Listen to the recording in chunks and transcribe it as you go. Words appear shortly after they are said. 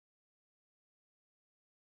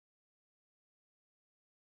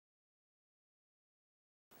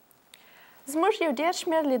زموږ یو ډېر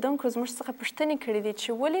شمېر لیدونکو زموږ څخه پوښتنې کړې دي چې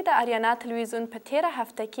ولې د اریانا تلویزیون په تېره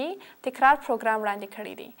هفته کې تکرار پروګرام وړاندې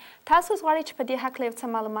کړی دی. تاسو اوس غواړئ چې په دې هکله یو څه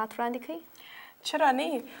معلومات وړاندې کړئ؟ چرا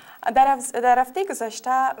نه؟ در هفته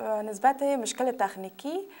گذشته نسبت مشکل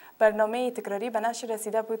تکنیکی برنامه تکراری به نشر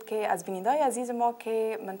رسیده بود که از بیننده‌های عزیز ما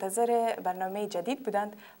که منتظر برنامه جدید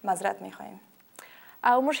بودند معذرت می‌خواهیم.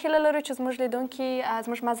 او موږ هیله لرو چې زموږ لیدونکي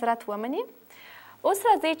زموږ معذرت ومني. اوس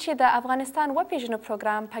راځئ چې د افغانستان وپېژنو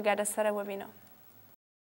پروګرام په ګډه سره ووینو.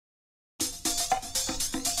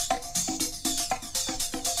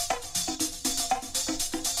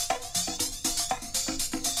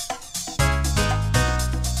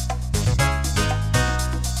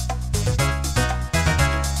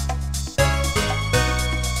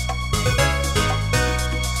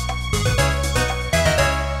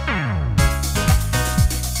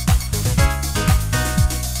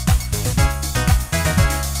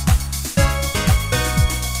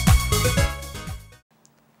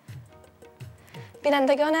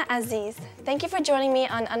 Binandagon Aziz, thank you for joining me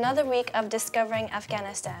on another week of Discovering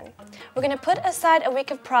Afghanistan. We're going to put aside a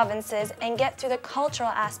week of provinces and get through the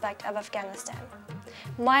cultural aspect of Afghanistan.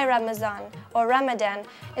 My Ramazan, or Ramadan,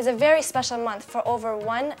 is a very special month for over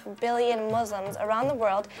 1 billion Muslims around the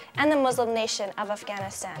world and the Muslim nation of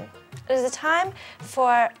Afghanistan. It is a time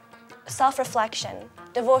for self-reflection,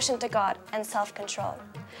 devotion to God, and self-control.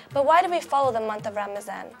 But why do we follow the month of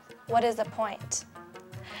Ramazan? What is the point?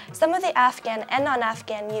 Some of the Afghan and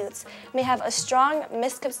non-Afghan youths may have a strong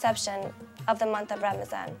misconception of the month of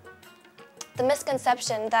Ramazan. The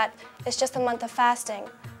misconception that it's just a month of fasting,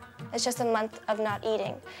 it's just a month of not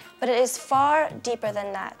eating, but it is far deeper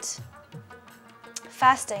than that.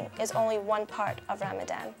 Fasting is only one part of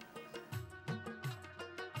Ramadan.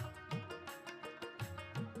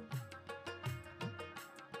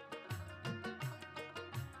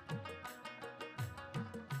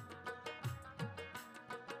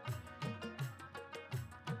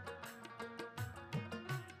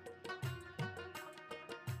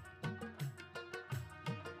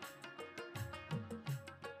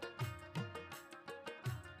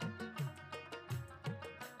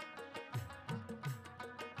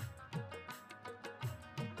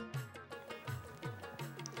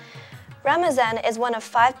 Ramazan is one of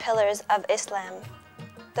 5 pillars of Islam.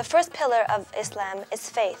 The first pillar of Islam is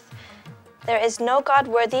faith. There is no God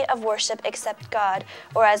worthy of worship except God,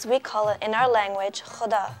 or as we call it in our language,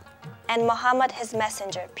 Khuda, and Muhammad his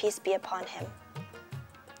messenger, peace be upon him.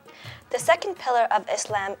 The second pillar of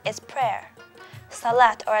Islam is prayer.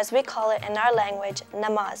 Salat, or as we call it in our language,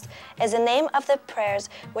 namaz, is the name of the prayers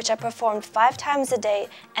which are performed 5 times a day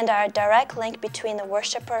and are a direct link between the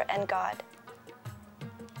worshipper and God.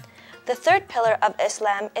 The third pillar of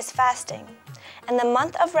Islam is fasting. In the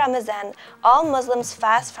month of Ramazan, all Muslims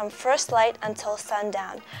fast from first light until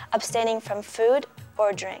sundown, abstaining from food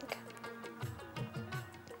or drink.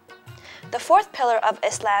 The fourth pillar of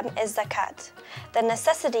Islam is zakat, the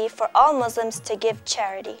necessity for all Muslims to give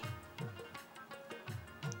charity.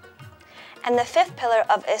 And the fifth pillar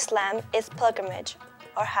of Islam is pilgrimage,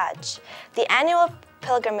 or Hajj. The annual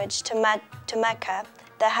pilgrimage to Mecca,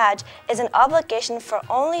 the Hajj, is an obligation for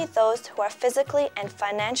only those who are physically and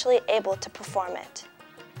financially able to perform it.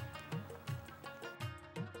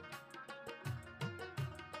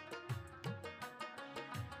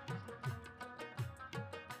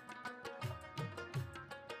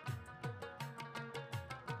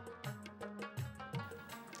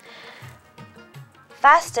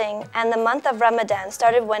 Fasting and the month of Ramadan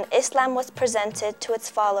started when Islam was presented to its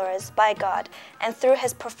followers by God and through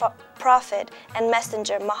his prophet and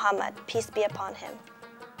messenger Muhammad, peace be upon him.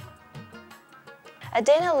 A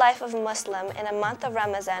day in the life of a Muslim in a month of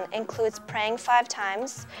Ramadan includes praying 5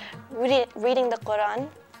 times, reading the Quran,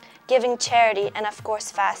 giving charity, and of course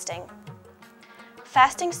fasting.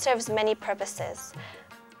 Fasting serves many purposes.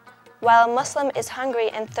 While a Muslim is hungry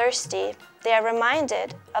and thirsty, they are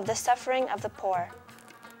reminded of the suffering of the poor.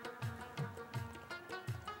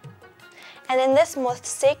 And in this most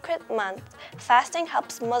sacred month, fasting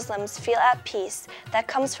helps Muslims feel at peace that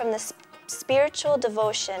comes from the spiritual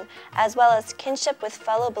devotion as well as kinship with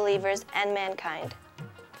fellow believers and mankind.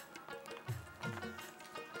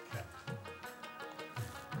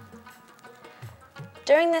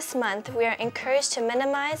 During this month, we are encouraged to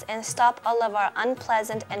minimize and stop all of our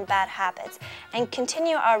unpleasant and bad habits and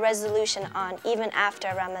continue our resolution on even after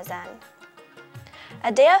Ramadan.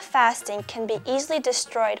 A day of fasting can be easily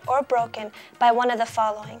destroyed or broken by one of the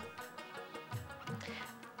following: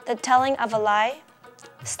 the telling of a lie,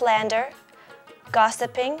 slander,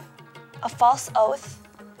 gossiping, a false oath,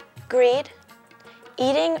 greed,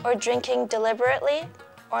 eating or drinking deliberately,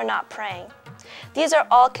 or not praying. These are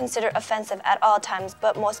all considered offensive at all times,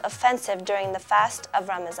 but most offensive during the fast of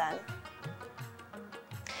Ramazan.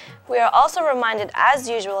 We are also reminded, as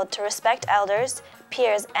usual, to respect elders,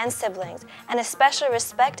 peers, and siblings, and especially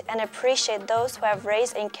respect and appreciate those who have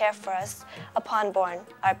raised and cared for us upon born,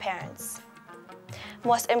 our parents.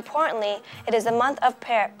 Most importantly, it is a month of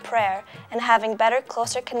prayer and having better,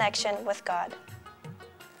 closer connection with God.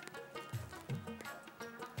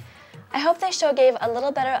 I hope this show gave a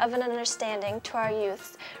little better of an understanding to our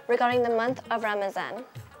youths regarding the month of Ramazan.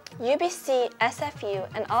 UBC, SFU,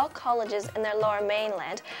 and all colleges in their lower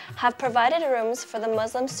mainland have provided rooms for the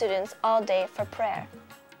Muslim students all day for prayer.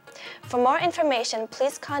 For more information,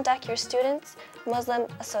 please contact your Students' Muslim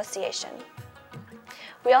Association.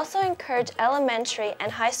 We also encourage elementary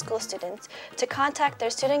and high school students to contact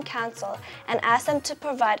their student council and ask them to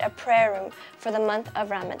provide a prayer room for the month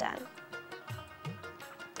of Ramadan.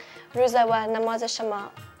 Ruza wa namaz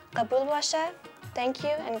shama qabul bashe. Thank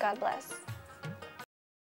you and God bless.